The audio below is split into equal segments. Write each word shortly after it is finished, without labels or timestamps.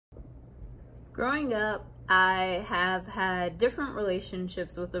Growing up, I have had different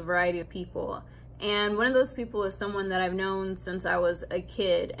relationships with a variety of people. And one of those people is someone that I've known since I was a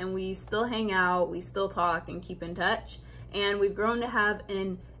kid, and we still hang out, we still talk and keep in touch. And we've grown to have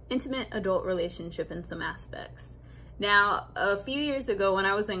an intimate adult relationship in some aspects. Now, a few years ago when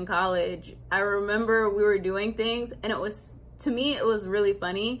I was in college, I remember we were doing things, and to me, it was really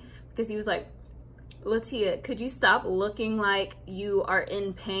funny because he was like, "Latia, could you stop looking like you are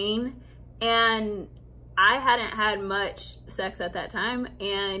in pain?" And I hadn't had much sex at that time,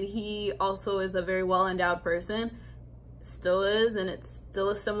 and he also is a very well-endowed person, still is, and it's still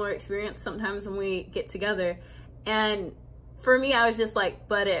a similar experience sometimes when we get together. And for me, I was just like,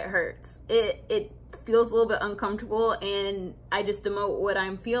 but it hurts. It feels a little bit uncomfortable, and I just demote what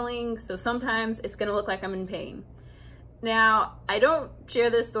I'm feeling, so sometimes it's gonna look like I'm in pain. Now, I don't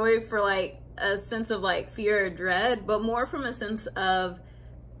share this story for like a sense of like fear or dread, but more from a sense of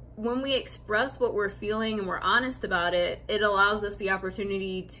when we express what we're feeling and we're honest about it, it allows us the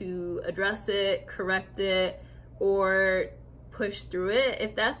opportunity to address it, correct it, or push through it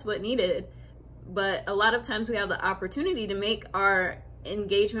if that's what needed. But a lot of times we have the opportunity to make our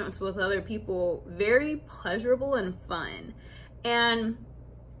engagements with other people very pleasurable and fun. And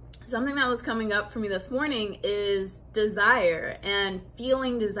something that was coming up for me this morning is desire and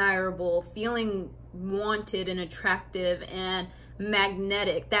feeling desirable, feeling wanted and attractive and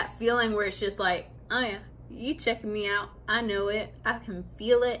magnetic. That feeling where it's just like, oh yeah, you checking me out, I know it, I can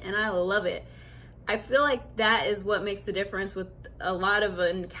feel it, and I love it. I feel like that is what makes the difference with a lot of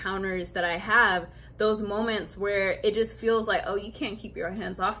encounters that I have, those moments where it just feels like, oh, you can't keep your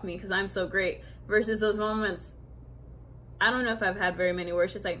hands off me because I'm so great, versus those moments, I don't know if I've had very many where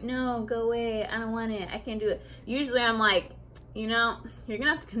it's just like, no, go away, I don't want it, I can't do it. Usually I'm like, you know, you're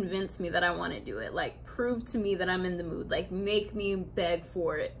gonna have to convince me that I want to do it. Like, prove to me that I'm in the mood. Like, make me beg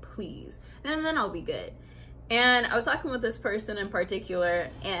for it, please. And then I'll be good. And I was talking with this person in particular,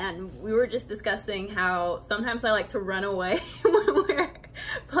 and we were just discussing how sometimes I like to run away when we're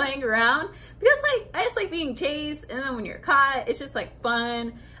playing around, because like, I just like being chased, and then when you're caught, it's just like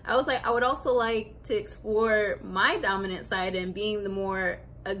fun. I was like, I would also like to explore my dominant side and being the more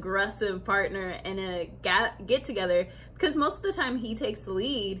aggressive partner in a get together, because most of the time he takes the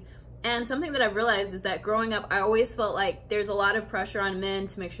lead. And something that I've realized is that growing up, I always felt like there's a lot of pressure on men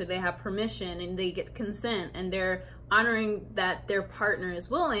to make sure they have permission and they get consent and they're honoring that their partner is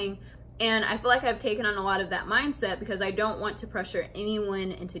willing. And I feel like I've taken on a lot of that mindset because I don't want to pressure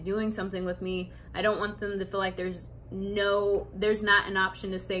anyone into doing something with me. I don't want them to feel like there's not an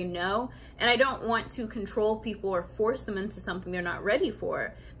option to say no. And I don't want to control people or force them into something they're not ready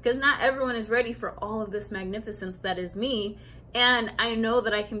for, because not everyone is ready for all of this magnificence that is me. And I know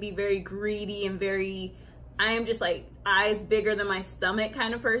that I can be very greedy and I am just like eyes bigger than my stomach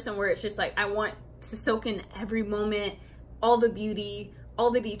kind of person, where it's just like, I want to soak in every moment, all the beauty,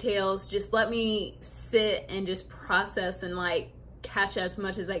 all the details. Just let me sit and just process and like catch as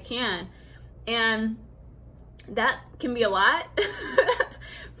much as I can. And that can be a lot.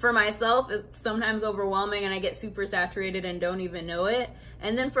 For myself, it's sometimes overwhelming and I get super saturated and don't even know it.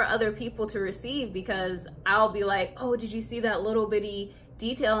 And then for other people to receive, because I'll be like, oh, did you see that little bitty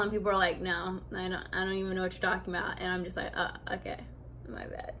detail? And people are like, no, I don't even know what you're talking about. And I'm just like, okay, my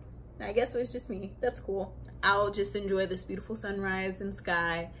bad. I guess it was just me. That's cool. I'll just enjoy this beautiful sunrise and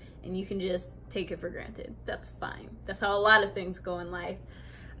sky, and you can just take it for granted. That's fine. That's how a lot of things go in life.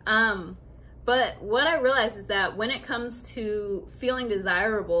 But what I realized is that when it comes to feeling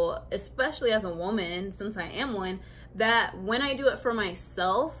desirable, especially as a woman, since I am one, that when I do it for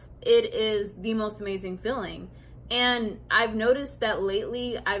myself, it is the most amazing feeling. And I've noticed that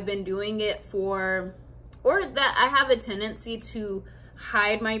lately I've been doing it or that I have a tendency to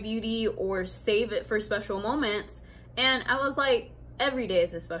hide my beauty or save it for special moments. And I was like, every day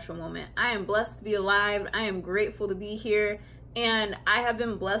is a special moment. I am blessed to be alive. I am grateful to be here. And I have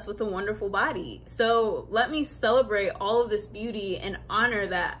been blessed with a wonderful body. So let me celebrate all of this beauty and honor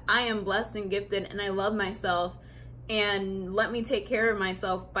that I am blessed and gifted and I love myself. And let me take care of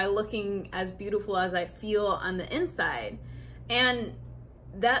myself by looking as beautiful as I feel on the inside. And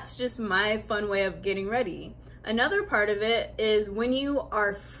that's just my fun way of getting ready. Another part of it is when you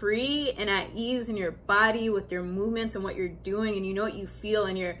are free and at ease in your body with your movements and what you're doing, and you know what you feel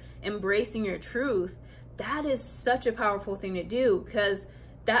and you're embracing your truth, that is such a powerful thing to do, because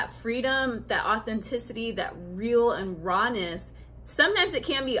that freedom, that authenticity, that real and rawness, sometimes it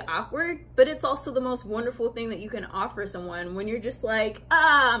can be awkward, but it's also the most wonderful thing that you can offer someone when you're just like,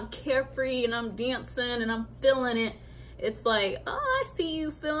 I'm carefree and I'm dancing and I'm feeling it. It's like, oh, I see you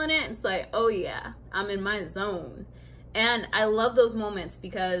feeling it. It's like, oh yeah, I'm in my zone. And I love those moments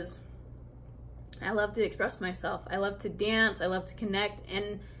because I love to express myself. I love to dance. I love to connect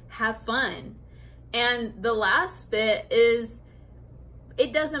and have fun. And the last bit is,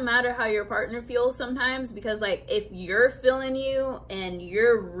 it doesn't matter how your partner feels sometimes, because like if you're feeling you and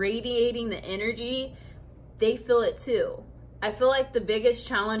you're radiating the energy, they feel it too. I feel like the biggest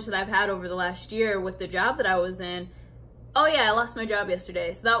challenge that I've had over the last year with the job that I was in, oh yeah, I lost my job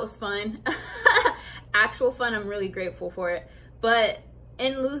yesterday, so that was fun. Actual fun, I'm really grateful for it. But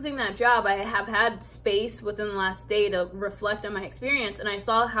in losing that job, I have had space within the last day to reflect on my experience, and I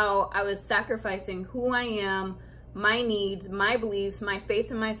saw how I was sacrificing who I am, my needs, my beliefs, my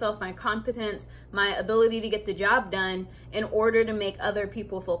faith in myself, my competence, my ability to get the job done in order to make other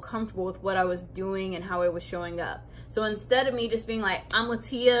people feel comfortable with what I was doing and how I was showing up. So instead of me just being like, I'm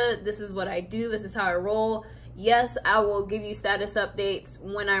Latia, this is what I do, this is how I roll. Yes, I will give you status updates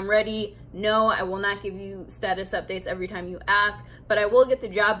when I'm ready. No, I will not give you status updates every time you ask, but I will get the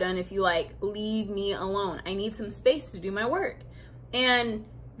job done if you like leave me alone. I need some space to do my work. And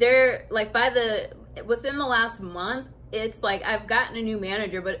they're like, within the last month, it's like I've gotten a new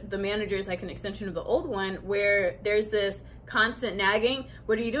manager, but the manager is like an extension of the old one, where there's this constant nagging.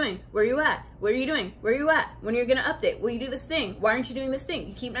 What are you doing? Where are you at? What are you doing? Where are you at? When are you gonna update? Will you do this thing? Why aren't you doing this thing?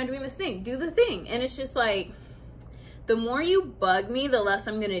 You keep not doing this thing. Do the thing. And it's just like, the more you bug me, the less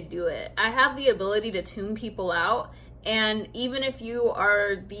I'm gonna do it. I have the ability to tune people out, and even if you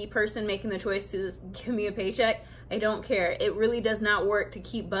are the person making the choice to just give me a paycheck, I don't care. It really does not work to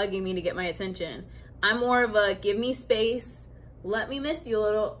keep bugging me to get my attention. I'm more of a give me space, let me miss you a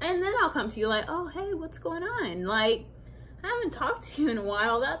little, and then I'll come to you like, oh, hey, what's going on? Like, I haven't talked to you in a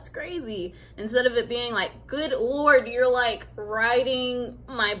while, that's crazy. Instead of it being like, good Lord, you're like riding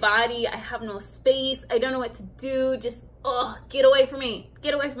my body, I have no space, I don't know what to do, just, oh, get away from me,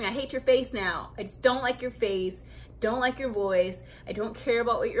 get away from me. I hate your face now. I just don't like your face, don't like your voice, I don't care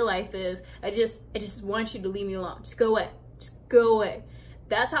about what your life is, I just want you to leave me alone. Just go away, just go away.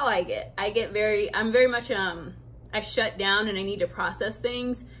 That's how I get. I'm very much, I shut down and I need to process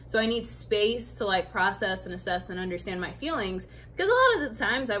things. So I need space to like process and assess and understand my feelings, because a lot of the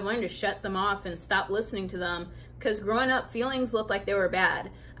times I've learned to shut them off and stop listening to them, because growing up, feelings looked like they were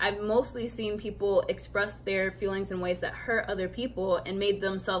bad. I've mostly seen people express their feelings in ways that hurt other people and made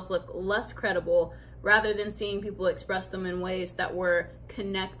themselves look less credible, rather than seeing people express them in ways that were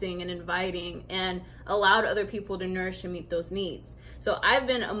connecting and inviting and allowed other people to nourish and meet those needs. So I've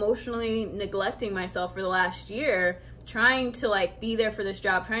been emotionally neglecting myself for the last year, trying to like be there for this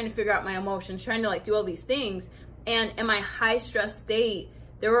job, trying to figure out my emotions, trying to like do all these things. And in my high stress state,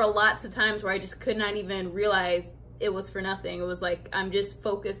 there were lots of times where I just could not even realize it was for nothing. It was like, I'm just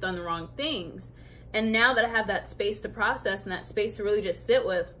focused on the wrong things. And now that I have that space to process and that space to really just sit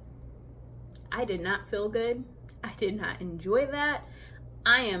with, I did not feel good. I did not enjoy that.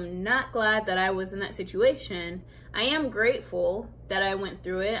 I am not glad that I was in that situation. I am grateful that I went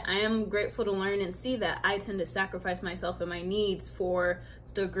through it. I am grateful to learn and see that I tend to sacrifice myself and my needs for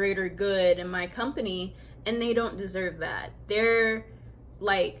the greater good in my company, and they don't deserve that. There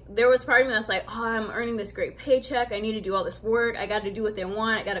was part of me that's like, oh, I'm earning this great paycheck, I need to do all this work, I got to do what they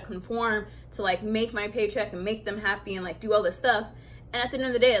want, I got to conform to like make my paycheck and make them happy and like do all this stuff. And at the end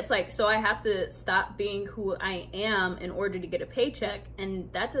of the day, it's like, so I have to stop being who I am in order to get a paycheck,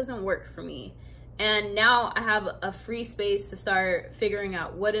 and that doesn't work for me. And now I have a free space to start figuring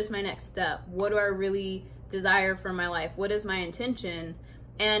out, what is my next step? What do I really desire for my life? What is my intention?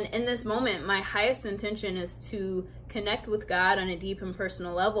 And in this moment, my highest intention is to connect with God on a deep and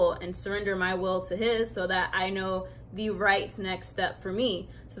personal level and surrender my will to His, so that I know the right next step for me,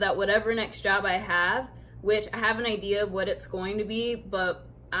 so that whatever next job I have, which I have an idea of what it's going to be, but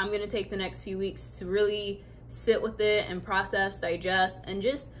I'm going to take the next few weeks to really sit with it and process, digest, and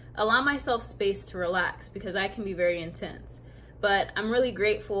just allow myself space to relax, because I can be very intense. But I'm really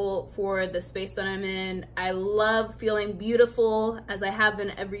grateful for the space that I'm in. I love feeling beautiful, as I have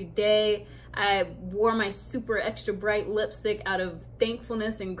been every day. I wore my super extra bright lipstick out of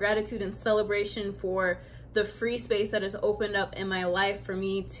thankfulness and gratitude and celebration for the free space that has opened up in my life for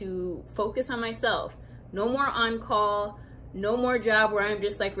me to focus on myself. No more on-call, no more job where I'm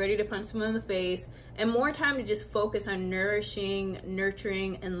just like ready to punch someone in the face, and more time to just focus on nourishing,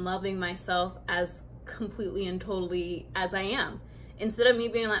 nurturing, and loving myself as completely and totally as I am. Instead of me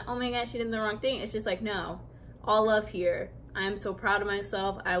being like, oh my gosh, she did the wrong thing, it's just like, no, all love here. I'm so proud of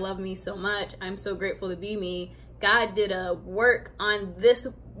myself. I love me so much. I'm so grateful to be me. God did a work on this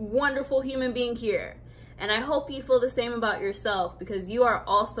wonderful human being here. And I hope you feel the same about yourself, because you are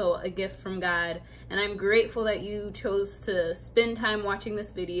also a gift from God. And I'm grateful that you chose to spend time watching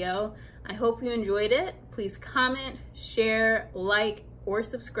this video. I hope you enjoyed it. Please comment, share, like, or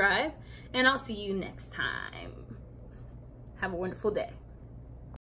subscribe, and I'll see you next time. Have a wonderful day.